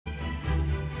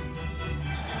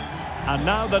And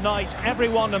now the night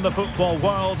everyone in the football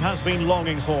world has been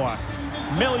longing for.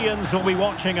 Millions will be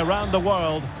watching around the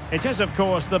world. It is, of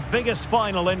course, the biggest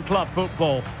final in club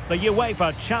football, the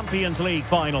UEFA Champions League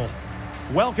final.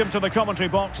 Welcome to the commentary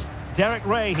box. Derek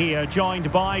Ray here,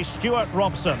 joined by Stuart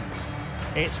Robson.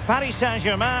 It's Paris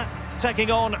Saint-Germain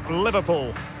taking on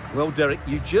Liverpool. Well, Derek,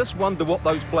 you just wonder what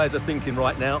those players are thinking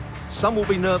right now. Some will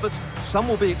be nervous, some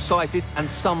will be excited, and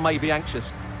some may be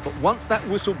anxious. But once that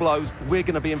whistle blows, we're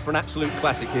going to be in for an absolute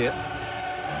classic here.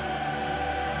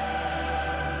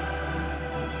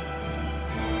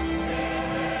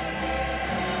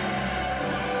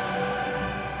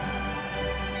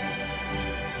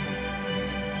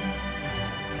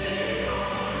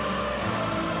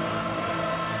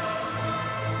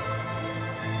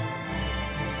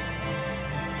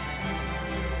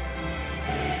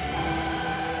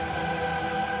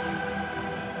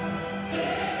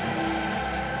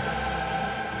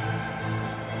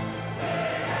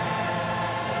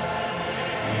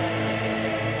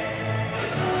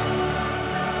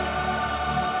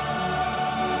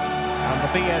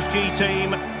 PSG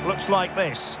team looks like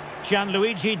this.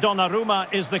 Gianluigi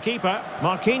Donnarumma is the keeper.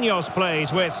 Marquinhos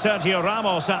plays with Sergio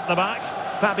Ramos at the back.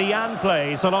 Fabian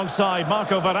plays alongside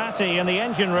Marco Verratti in the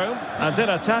engine room. And in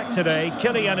attack today,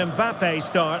 Kylian Mbappe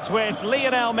starts with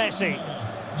Lionel Messi.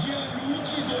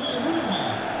 Gianluigi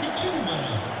Donnarumma, 2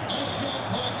 numara,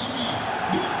 Achraf Hakimi,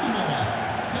 4 numara,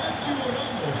 Sergio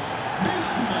Ramos, 5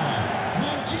 numara,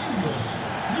 Marquinhos,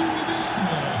 25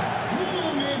 numara, Nuno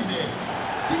Mendes,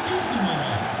 8 numara,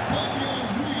 Fabian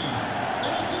Ruiz,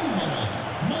 6 numara,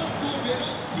 Marco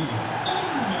Verratti, 10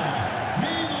 numara,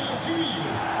 Neymar Jr.,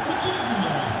 30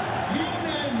 numara,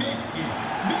 Lionel Messi,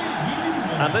 ve 7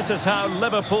 numara. And this is how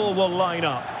Liverpool will line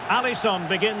up. Alisson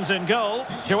begins in goal.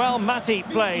 Joel Matip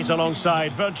plays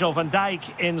alongside Virgil van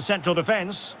Dijk in central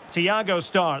defence. Thiago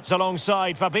starts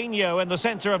alongside Fabinho in the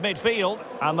centre of midfield.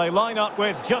 And they line up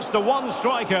with just the one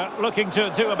striker looking to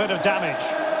do a bit of damage.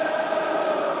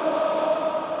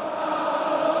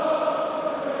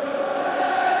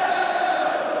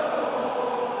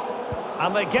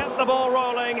 And they get the ball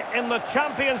rolling in the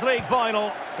Champions League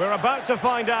final. We're about to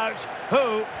find out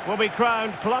who will be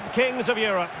crowned Club Kings of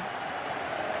Europe.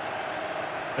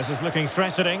 This is looking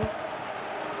threatening.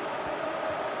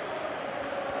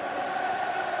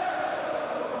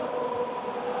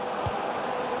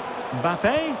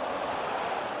 Mbappe.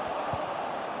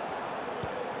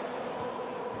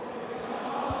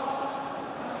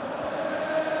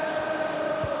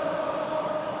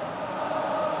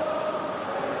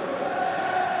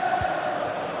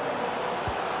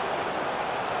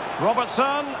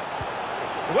 Robertson.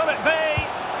 Will it be?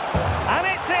 And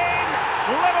it's in!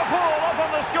 Liverpool up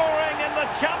on the scoring in the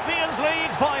Champions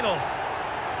League final.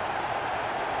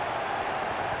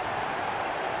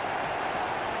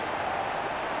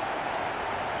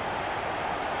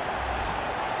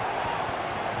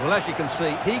 Well, as you can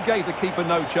see, he gave the keeper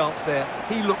no chance there.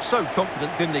 He looked so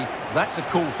confident, didn't he? That's a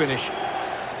cool finish.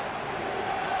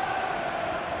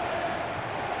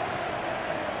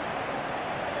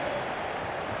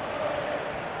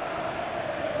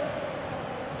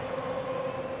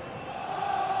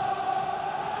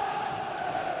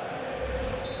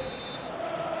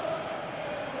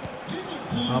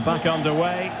 Are back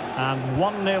underway, and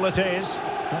 1-0 it is.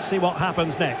 Let's see what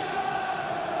happens next.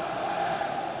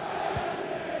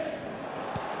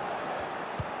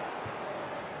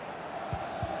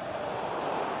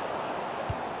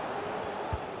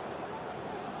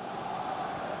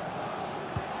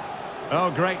 Oh,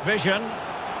 great vision.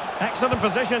 Excellent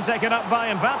position taken up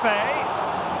by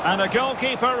Mbappe. And a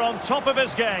goalkeeper on top of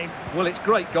his game. Well, it's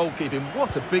great goalkeeping.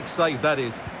 What a big save that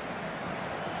is.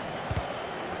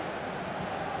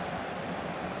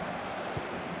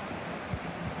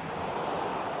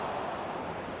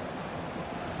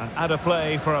 And out of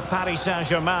play for a Paris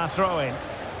Saint-Germain throw-in.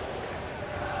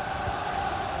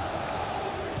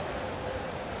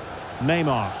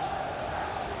 Neymar.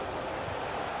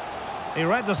 He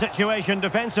read the situation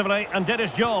defensively and did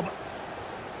his job.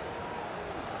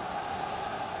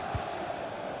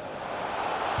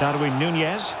 Darwin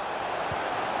Núñez.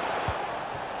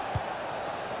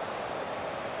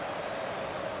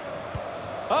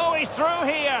 Oh, he's through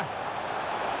here.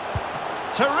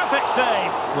 Terrific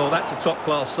save. Well, that's a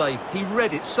top-class save. He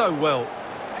read it so well.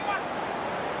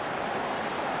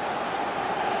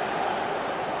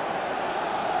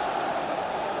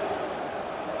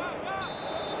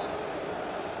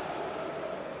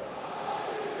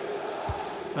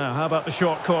 Now, how about the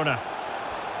short corner?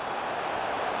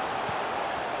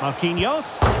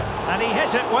 Marquinhos. And he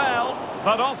hit it well,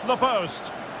 but off the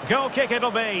post. Goal kick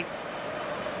it'll be.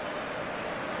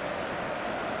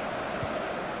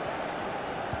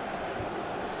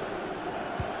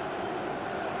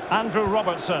 Andrew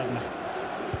Robertson.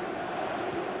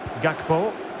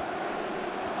 Gakpo.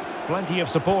 Plenty of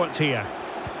support here.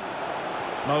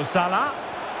 Mo Salah.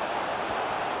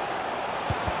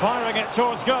 Firing it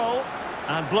towards goal.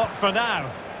 And blocked for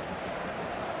now.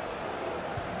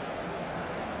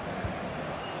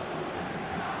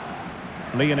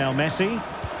 Lionel Messi.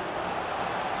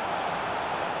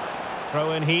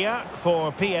 Throw in here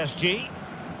for PSG.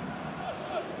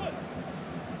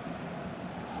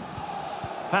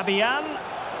 Fabian.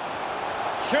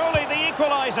 Surely the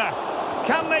equaliser.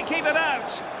 Can they keep it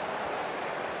out?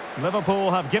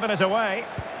 Liverpool have given it away.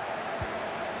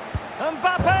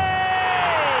 Mbappe!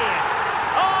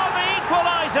 Oh, the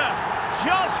equaliser!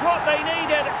 Just what they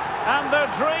needed, and their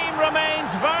dream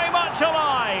remains very much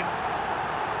alive.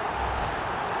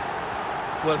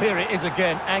 Well, here it is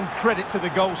again, and credit to the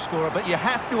goal scorer, but you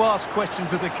have to ask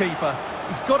questions of the keeper.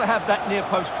 He's got to have that near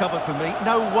post covered for me.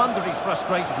 No wonder he's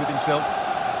frustrated with himself.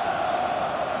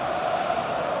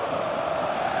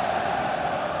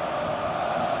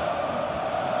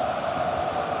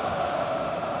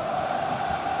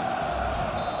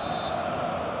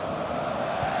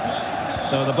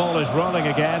 So the ball is rolling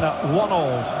again at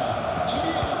 1-1.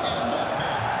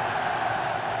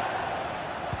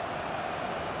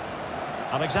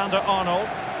 Alexander-Arnold.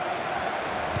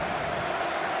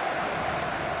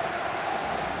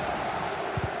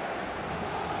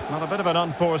 Not a bit of an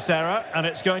unforced error, and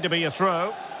it's going to be a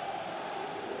throw.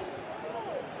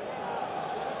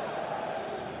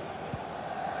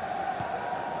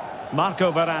 Marco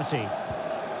Verratti.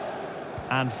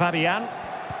 And Fabian.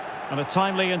 And a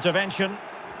timely intervention.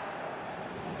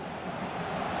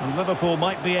 And Liverpool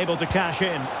might be able to cash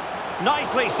in.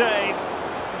 Nicely saved.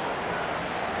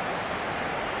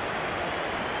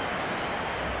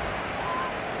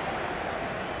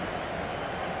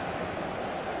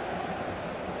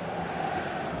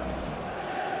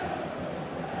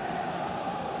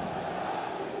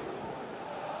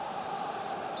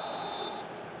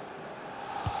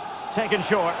 Taken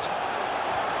short.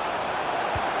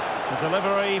 The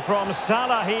delivery from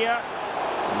Salah here.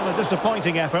 Well, a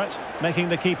disappointing effort, making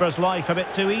the keeper's life a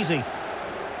bit too easy.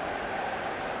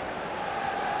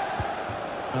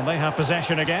 And they have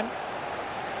possession again.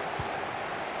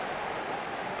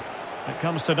 It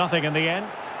comes to nothing in the end.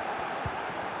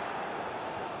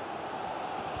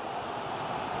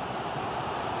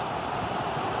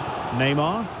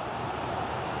 Neymar.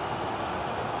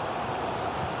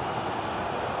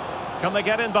 Can they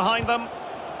get in behind them?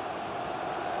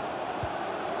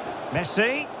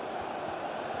 Messi.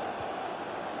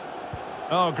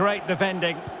 Oh, great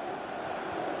defending.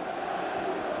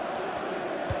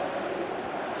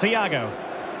 Thiago.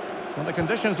 Well, the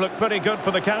conditions look pretty good for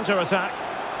the counter-attack.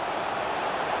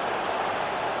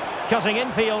 Cutting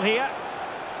infield here.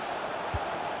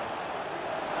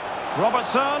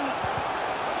 Robertson.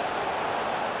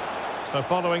 So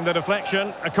following the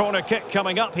deflection, a corner kick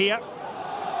coming up here.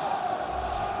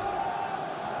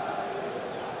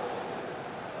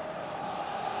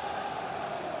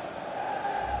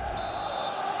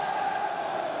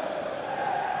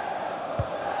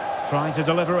 Trying to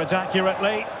deliver it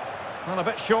accurately. Well, a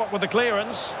bit short with the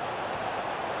clearance.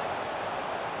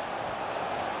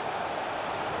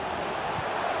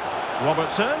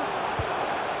 Robertson.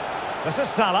 This is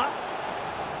Salah.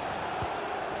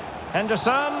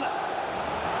 Henderson.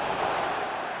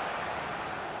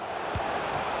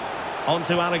 On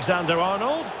to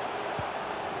Alexander-Arnold.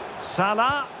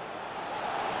 Salah.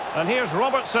 And here's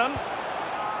Robertson.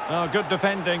 Oh, good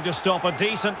defending to stop a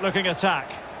decent-looking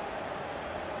attack.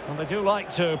 Well, they do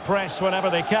like to press whenever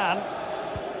they can.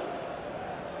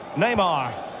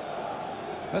 Neymar.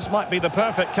 This might be the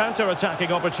perfect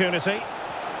counter-attacking opportunity.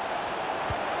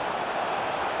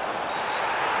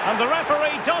 And the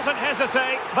referee doesn't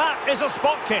hesitate. That is a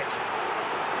spot kick.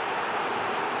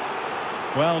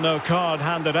 Well, no card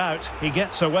handed out. He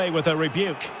gets away with a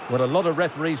rebuke. Well, a lot of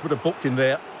referees would have booked him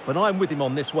there, but I'm with him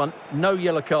on this one. No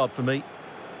yellow card for me.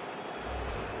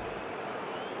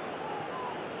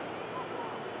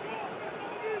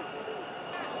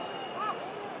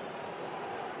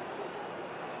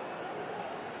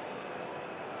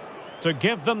 To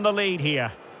give them the lead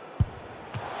here.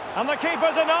 And the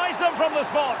keeper denies them from the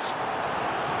spot.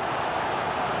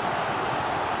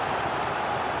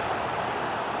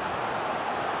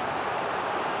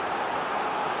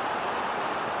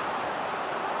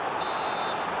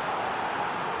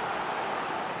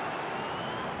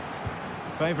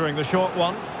 Favouring the short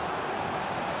one.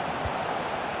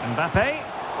 Mbappe.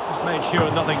 Just made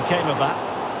sure nothing came of that.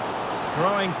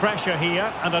 Growing pressure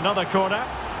here, and another corner.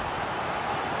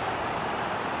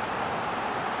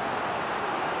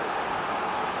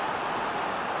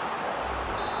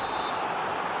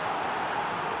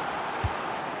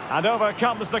 And over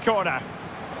comes the corner.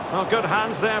 Well, good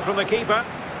hands there from the keeper.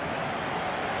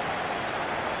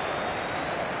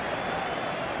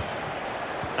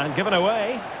 And given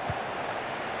away.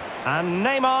 And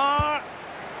Neymar.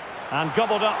 And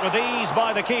gobbled up with ease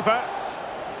by the keeper.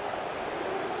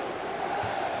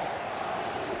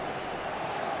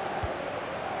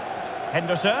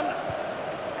 Henderson.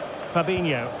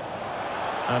 Fabinho.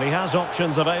 And he has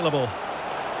options available.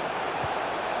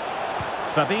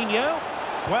 Fabinho.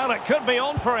 Well, it could be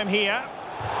on for him here.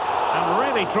 And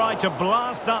really tried to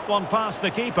blast that one past the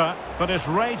keeper, but his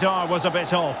radar was a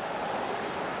bit off.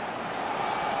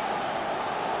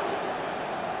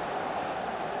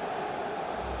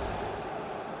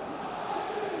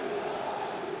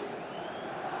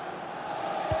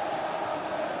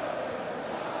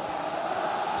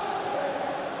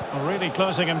 Really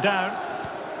closing him down.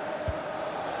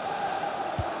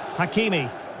 Hakimi.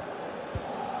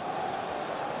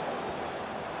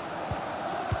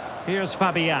 Here's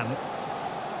Fabian.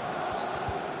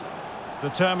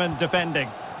 Determined defending.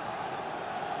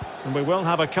 And we will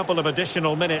have a couple of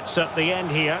additional minutes at the end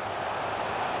here.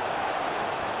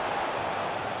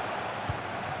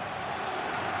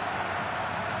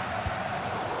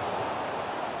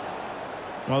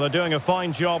 Well, they're doing a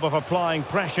fine job of applying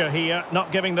pressure here,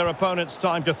 not giving their opponents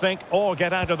time to think or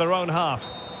get out of their own half.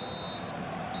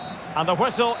 And the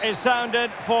whistle is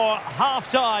sounded for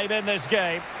half-time in this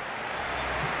game.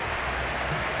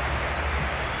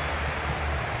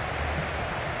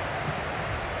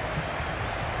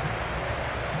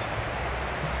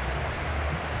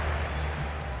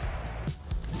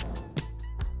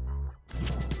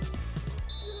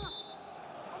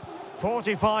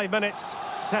 "45 minutes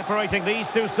separating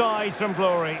these two sides from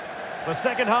glory. The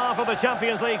second half of the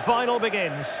Champions League final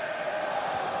begins.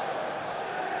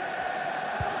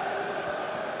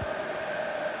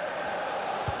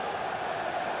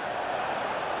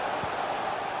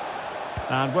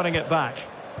 And winning it back.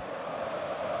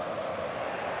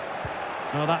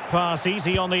 Well, that pass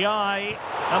easy on the eye.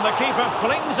 And the keeper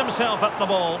flings himself at the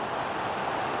ball.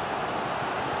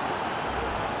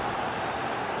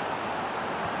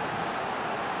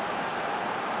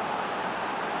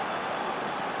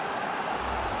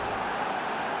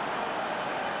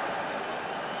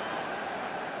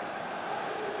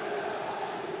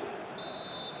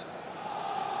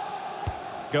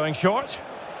 Going short.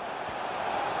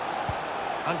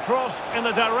 And crossed in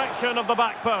the direction of the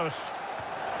back post.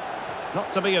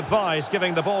 Not to be advised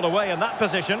giving the ball away in that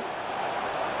position.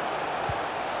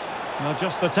 Well,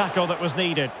 just the tackle that was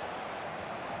needed.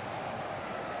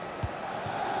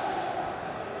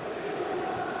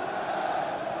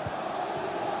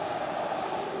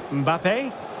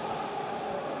 Mbappe.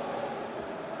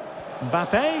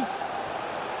 Mbappe.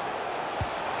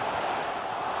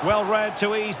 Well read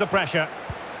to ease the pressure.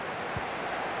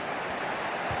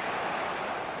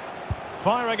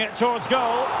 Firing it towards goal.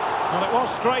 Well, it was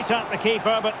straight at the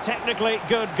keeper, but technically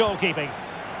good goalkeeping.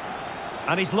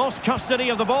 And he's lost custody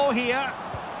of the ball here.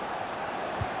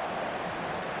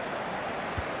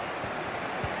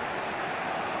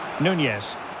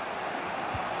 Nunez.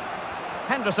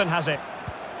 Henderson has it.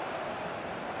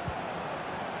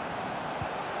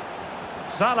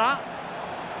 Salah.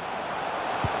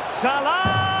 Salah!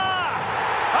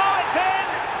 Oh, it's in!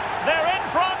 They're in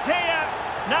front here.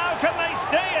 Now can they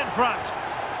stay in front?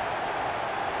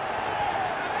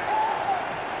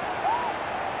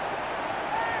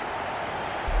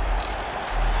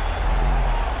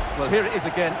 Well, here it is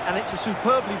again, and it's a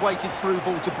superbly weighted through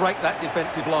ball to break that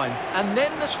defensive line. And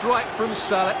then the strike from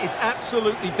Salah is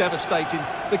absolutely devastating.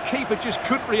 The keeper just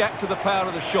couldn't react to the power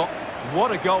of the shot.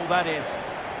 What a goal that is.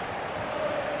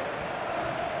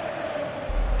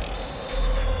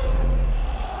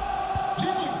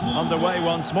 Underway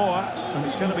once more, and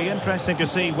it's going to be interesting to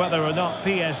see whether or not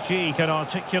PSG can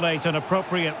articulate an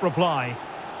appropriate reply.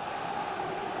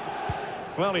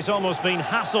 Well, he's almost been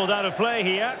hassled out of play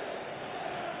here.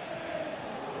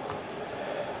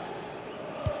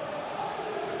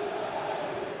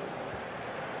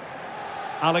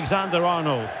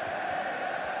 Alexander-Arnold.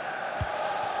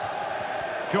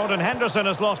 Jordan Henderson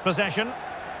has lost possession.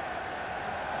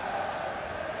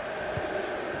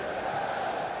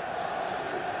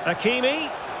 Hakimi.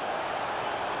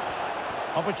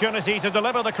 Opportunity to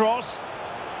deliver the cross.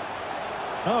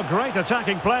 Oh, great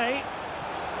attacking play.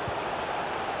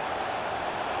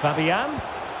 Fabian.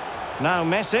 Now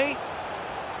Messi.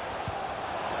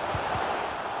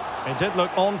 It did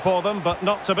look on for them, but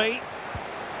not to be.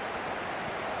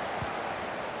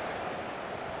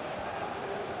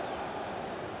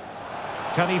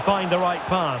 Can he find the right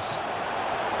pass?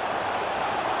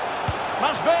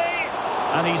 Must be!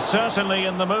 And he's certainly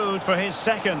in the mood for his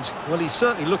second. Well, he's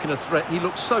certainly looking a threat. He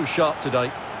looks so sharp today.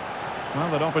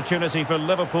 Well, an opportunity for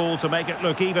Liverpool to make it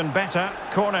look even better.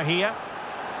 Corner here.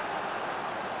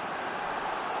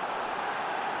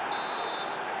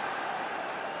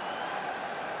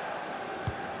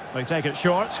 They take it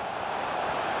short.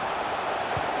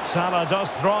 Salah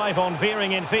does thrive on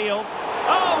veering in field.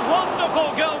 Oh,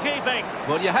 wonderful goalkeeping!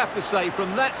 Well, you have to say,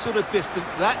 from that sort of distance,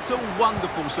 that's a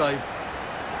wonderful save.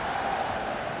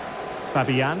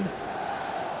 Fabian.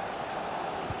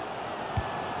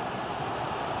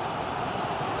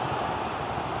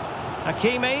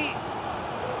 Hakimi.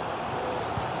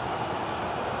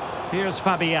 Here's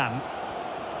Fabian.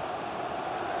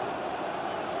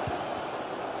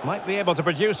 Might be able to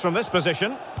produce from this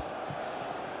position.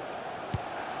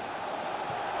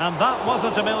 And that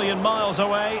wasn't a million miles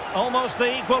away. Almost the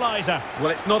equaliser. Well,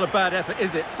 it's not a bad effort,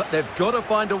 is it? But they've got to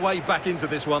find a way back into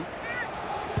this one.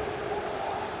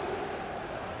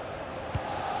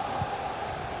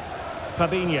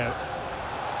 Fabinho.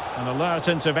 An alert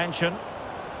intervention.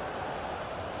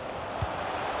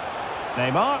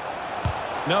 Neymar.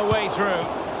 No way through.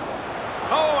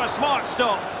 Oh, a smart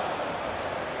stop.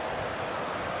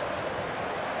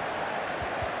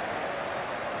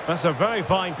 That's a very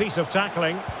fine piece of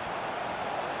tackling.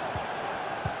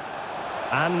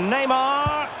 And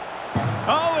Neymar.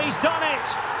 Oh, he's done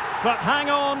it. But hang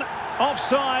on.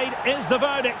 Offside is the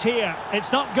verdict here.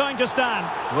 It's not going to stand.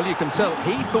 Well, you can tell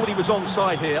he thought he was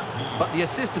onside here, but the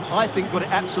assistant, I think, got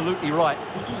it absolutely right.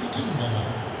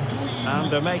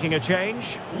 And they're making a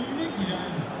change.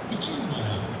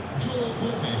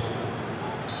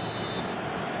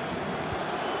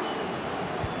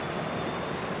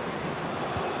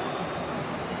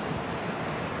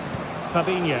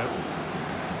 Fabinho.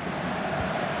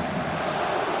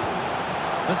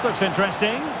 This looks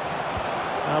interesting.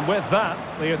 And with that,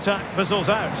 the attack fizzles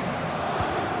out.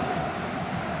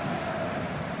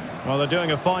 Well, they're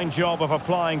doing a fine job of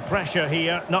applying pressure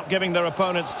here, not giving their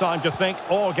opponents time to think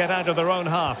or get out of their own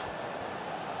half.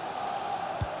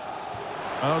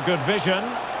 Oh, good vision.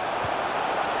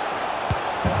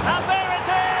 And there it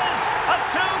is! A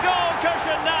two-goal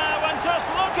cushion now, and just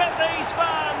look at these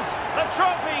fans! The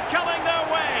trophy coming their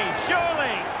way,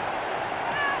 surely!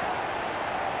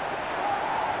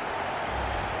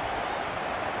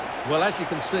 Well, as you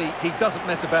can see, he doesn't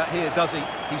mess about here, does he?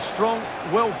 He's strong,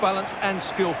 well-balanced and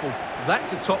skillful.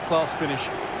 That's a top-class finish.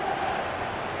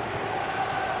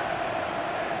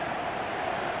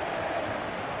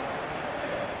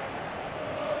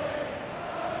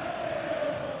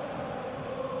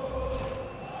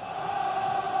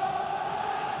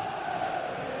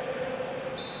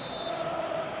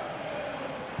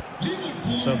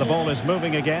 So the ball is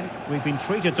moving again. We've been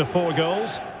treated to 4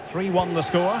 goals. 3-1 the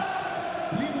score.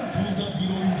 Liverpool'da bir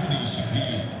oyuncu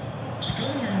değişikliği. Çıkan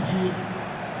oyuncu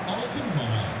 6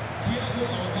 numara Thiago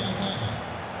Alcantara.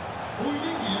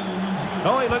 Oyuna giren oyuncu.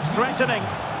 Oh, he looks threatening.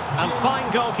 And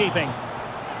fine goalkeeping.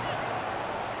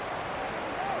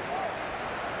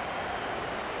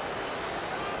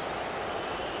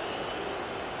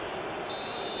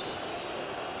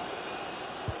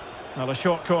 Well, a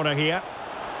short corner here.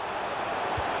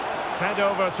 Fed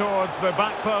over towards the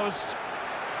back post.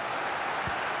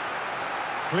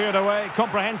 Cleared away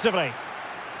comprehensively.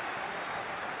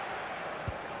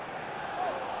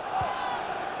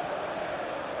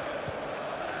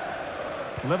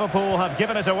 Liverpool have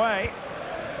given it away.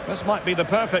 This might be the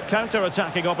perfect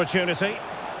counter-attacking opportunity.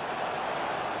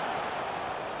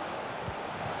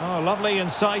 Oh, lovely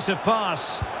incisive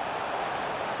pass.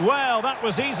 Well, that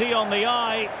was easy on the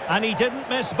eye, and he didn't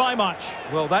miss by much.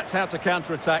 Well, that's how to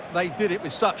counter-attack. They did it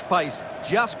with such pace,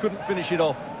 just couldn't finish it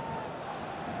off.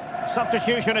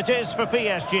 Substitution it is for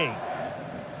PSG.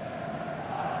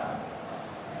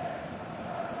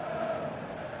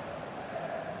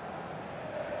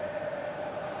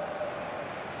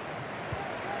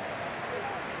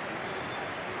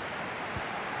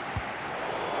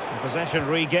 Possession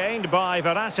regained by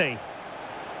Verratti.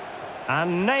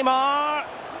 And Neymar.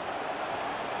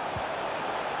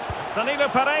 Danilo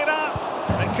Pereira.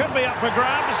 It could be up for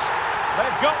grabs.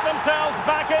 They've got themselves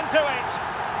back into it.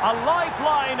 A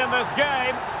lifeline in this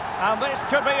game, and this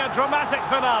could be a dramatic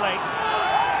finale.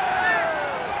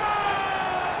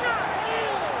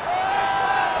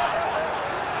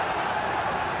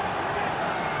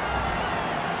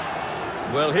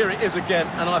 Well, here it is again,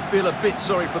 and I feel a bit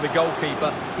sorry for the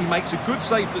goalkeeper. He makes a good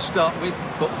save to start with,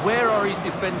 but where are his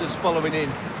defenders following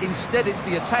in? Instead, it's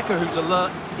the attacker who's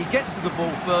alert. He gets to the ball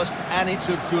first, and it's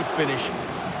a good finish.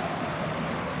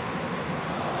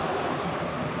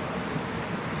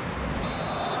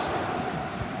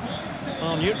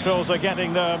 Well, neutrals are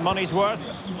getting their money's worth.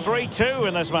 3-2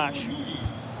 in this match.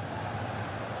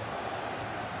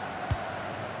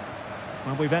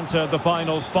 Well, we've entered the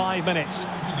final 5 minutes.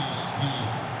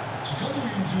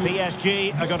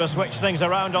 PSG are going to switch things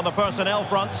around on the personnel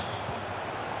front.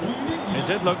 It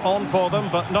did look on for them,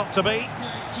 but not to be.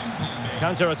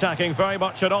 Counter-attacking, very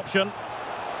much an option.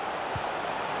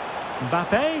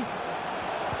 Mbappe.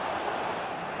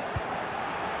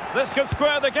 This could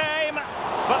square the game,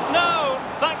 but no,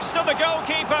 thanks to the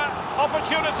goalkeeper.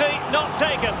 Opportunity not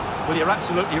taken. Well, you're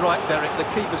absolutely right, Derek. The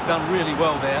keeper's done really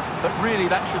well there, but really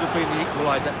that should have been the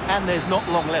equaliser, and there's not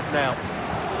long left now.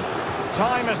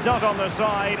 Time is not on their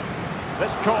side.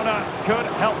 This corner could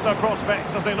help their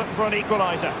prospects as they look for an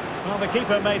equaliser. Well, the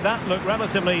keeper made that look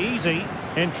relatively easy.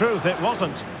 In truth, it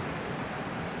wasn't.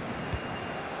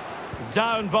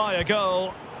 Down by a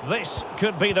goal. This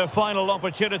could be their final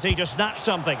opportunity to snatch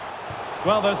something.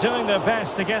 Well, they're doing their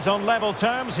best to get on level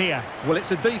terms here. Well,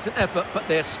 it's a decent effort, but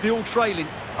they're still trailing.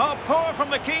 Oh, poor from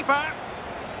the keeper.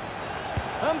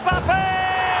 Mbappe!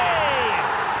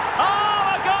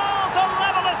 Oh, a goal to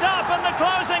level us up in the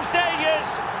closing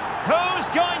stages. Who's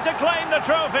going to claim the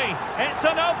trophy? It's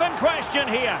an open question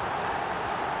here.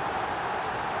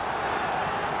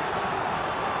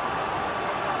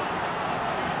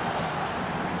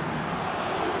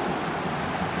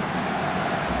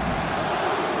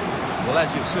 Well,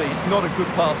 as you see, it's not a good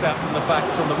pass out from the back.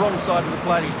 It's on the wrong side of the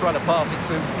player he's trying to pass it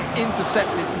to. It's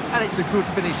intercepted, and it's a good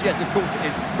finish. Yes, of course it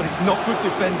is, but it's not good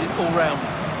defended all round.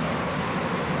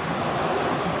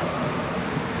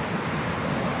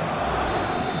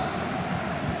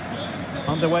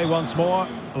 Underway once more,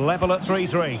 level at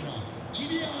 3-3.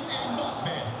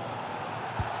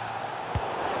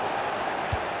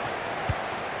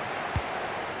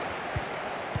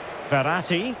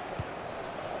 Verratti.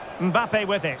 Mbappe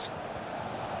with it.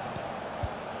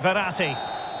 Verratti.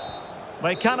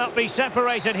 They cannot be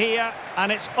separated here,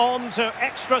 and it's on to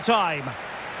extra time.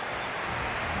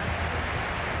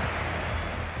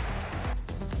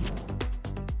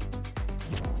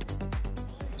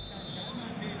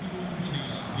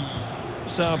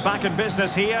 So back in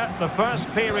business here, the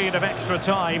first period of extra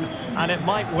time, and it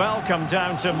might well come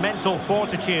down to mental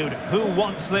fortitude. Who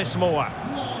wants this more?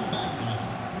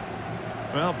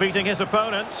 Well, beating his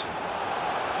opponent.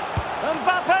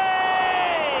 Mbappe!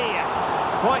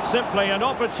 Quite simply, an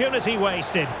opportunity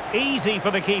wasted. Easy for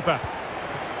the keeper.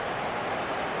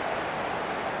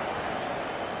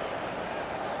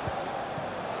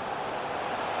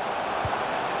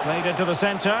 Played into the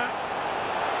centre.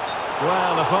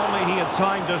 Well, if only he had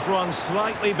timed his run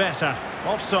slightly better.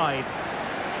 Offside.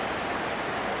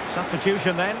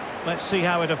 Substitution then. Let's see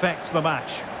how it affects the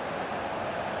match.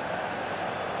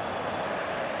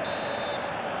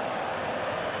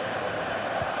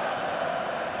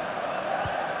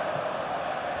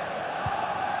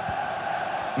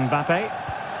 Mbappe.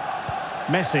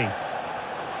 Messi.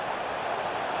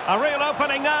 A real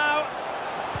opening now.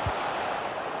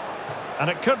 And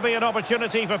it could be an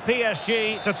opportunity for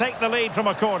PSG to take the lead from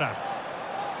a corner.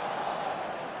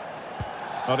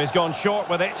 But he's gone short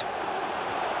with it.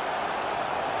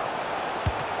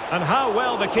 And how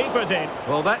well the keeper did.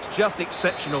 Well, that's just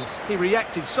exceptional. He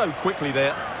reacted so quickly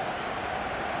there.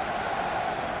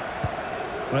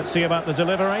 Let's see about the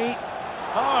delivery.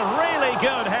 Oh, really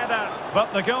good header.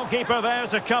 But the goalkeeper there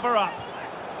to cover up.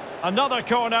 Another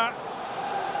corner.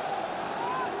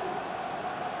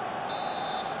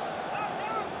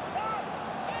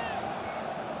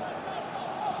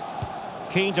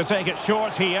 Keen to take it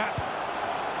short here.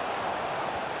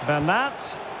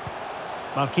 Bernat.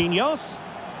 Marquinhos.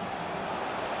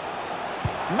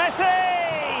 Messi!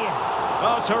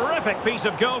 Oh, terrific piece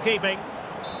of goalkeeping.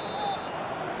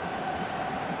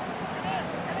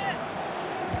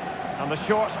 And the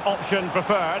short option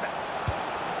preferred.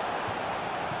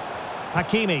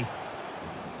 Hakimi.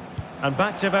 And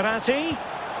back to Verratti.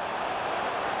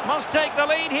 Must take the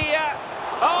lead here.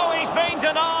 Oh, he's been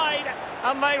denied.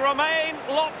 And they remain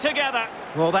locked together.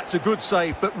 Well, that's a good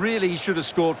save, but really he should have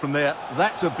scored from there.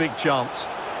 That's a big chance.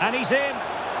 And he's in.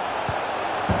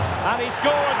 And he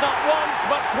scored not once,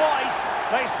 but twice.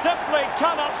 They simply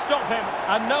cannot stop him.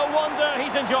 And no wonder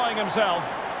he's enjoying himself.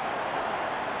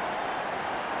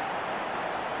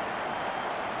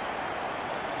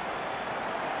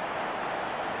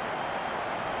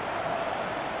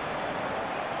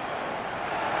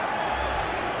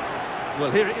 Well,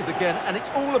 here it is again, and it's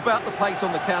all about the pace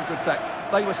on the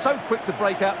counter-attack. They were so quick to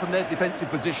break out from their defensive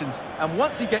positions, and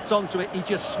once he gets onto it, he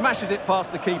just smashes it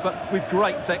past the keeper with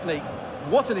great technique.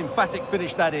 What an emphatic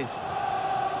finish that is.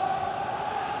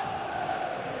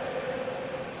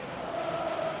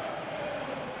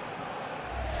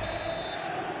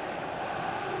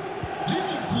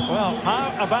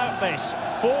 about this?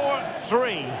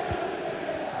 4-3.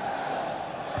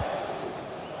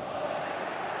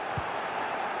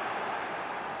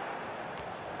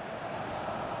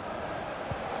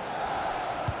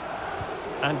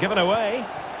 And given away.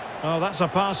 Oh, that's a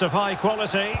pass of high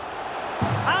quality.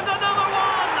 And another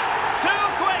one! 2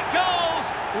 quick goals!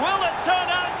 Will it turn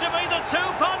out to be the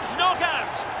two-punch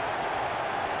knockout?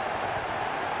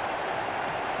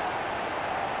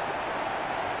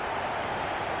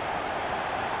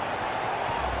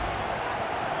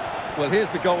 Well, here's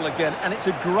the goal again, and it's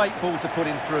a great ball to put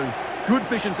him through. Good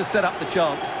vision to set up the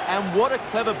chance. And what a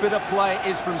clever bit of play it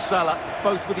is from Salah,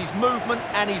 both with his movement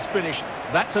and his finish.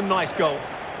 That's a nice goal.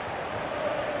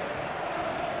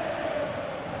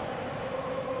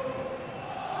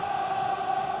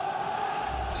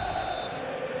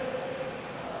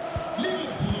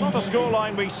 Not a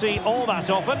scoreline we see all that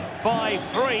often.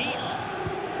 5-3.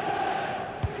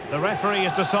 The referee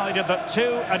has decided that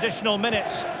 2 additional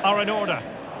minutes are in order.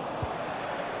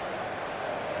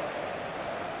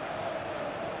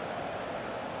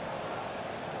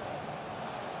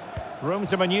 Room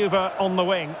to manoeuvre on the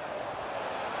wing.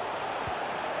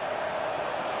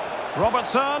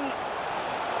 Robertson.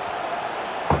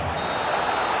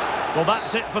 Well,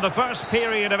 that's it for the first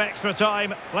period of extra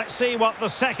time. Let's see what the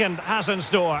second has in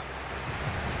store.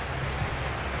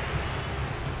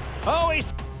 Oh,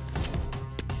 he's...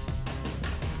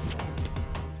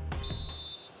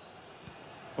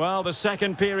 Well, the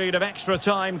second period of extra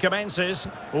time commences.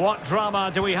 What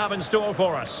drama do we have in store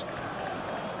for us?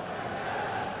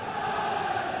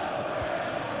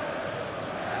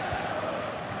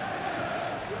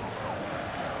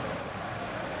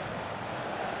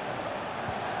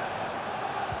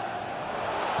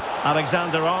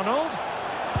 Alexander-Arnold.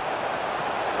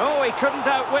 Oh, he couldn't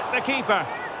outwit the keeper.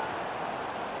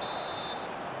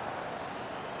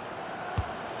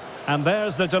 And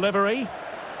there's the delivery.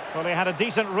 Well, he had a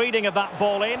decent reading of that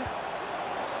ball in.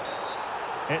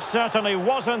 It certainly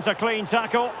wasn't a clean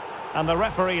tackle. And the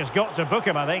referee has got to book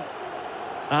him, I think.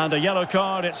 And a yellow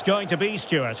card it's going to be,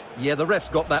 Stuart. Yeah, the ref's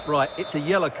got that right. It's a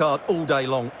yellow card all day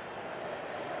long.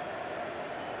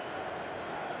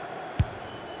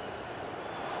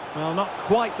 Well, not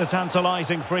quite the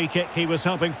tantalising free kick he was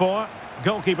hoping for.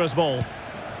 Goalkeeper's ball.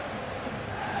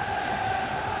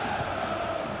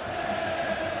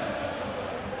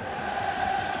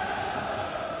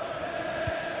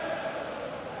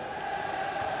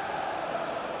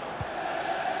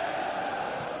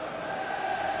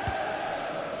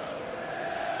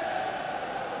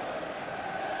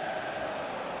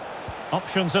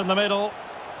 Options in the middle.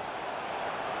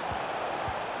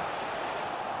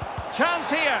 Chance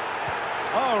here.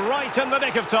 Oh, right in the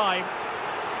nick of time.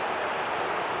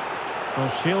 Well,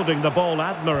 shielding the ball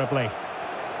admirably.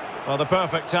 Well, the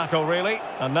perfect tackle, really.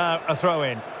 And now a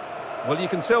throw-in. Well, you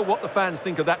can tell what the fans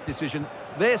think of that decision.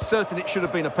 They're certain it should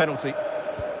have been a penalty.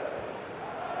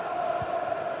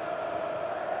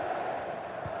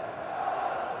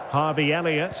 Harvey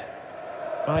Elliott.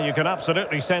 Well, you can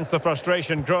absolutely sense the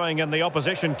frustration growing in the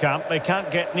opposition camp. They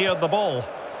can't get near the ball.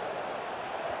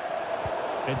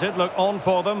 It did look on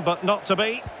for them, but not to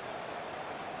be.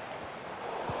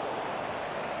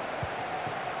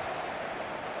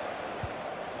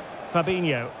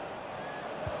 Fabinho.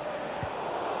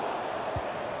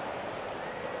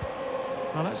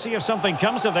 Well, let's see if something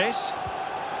comes of this.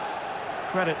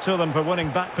 Credit to them for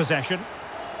winning back possession.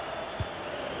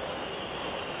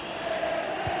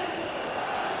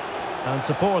 And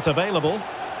support available.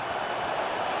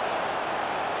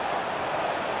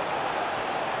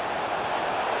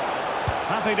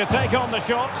 Happy to take on the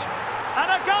shot.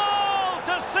 And a goal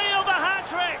to seal the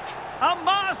hat-trick! A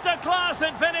masterclass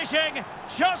in finishing.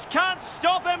 Just can't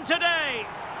stop him today.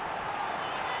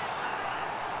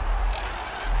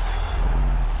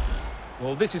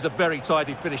 Well, this is a very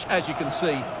tidy finish, as you can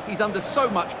see. He's under so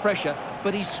much pressure,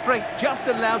 but his strength just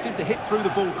allows him to hit through the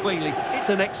ball cleanly. It's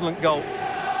an excellent goal.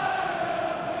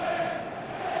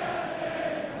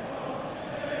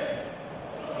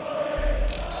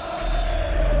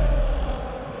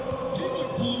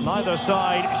 Neither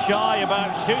side shy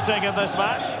about shooting in this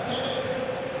match.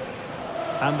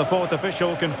 And the fourth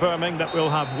official confirming that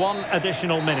we'll have 1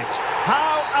 additional minute.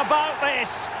 How about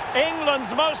this?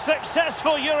 England's most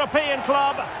successful European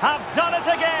club have done it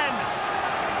again.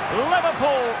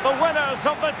 Liverpool, the winners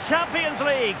of the Champions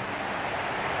League.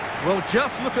 Well,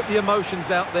 just look at the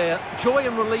emotions out there. Joy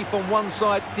and relief on one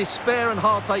side, despair and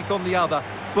heartache on the other.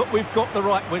 But we've got the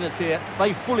right winners here.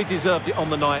 They fully deserved it on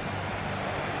the night.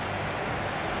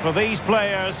 For these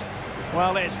players,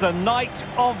 well, it's the night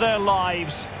of their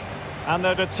lives. And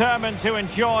they're determined to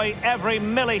enjoy every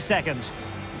millisecond.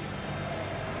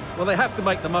 Well, they have to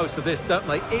make the most of this, don't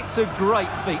they? It's a great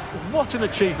feat. What an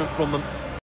achievement from them.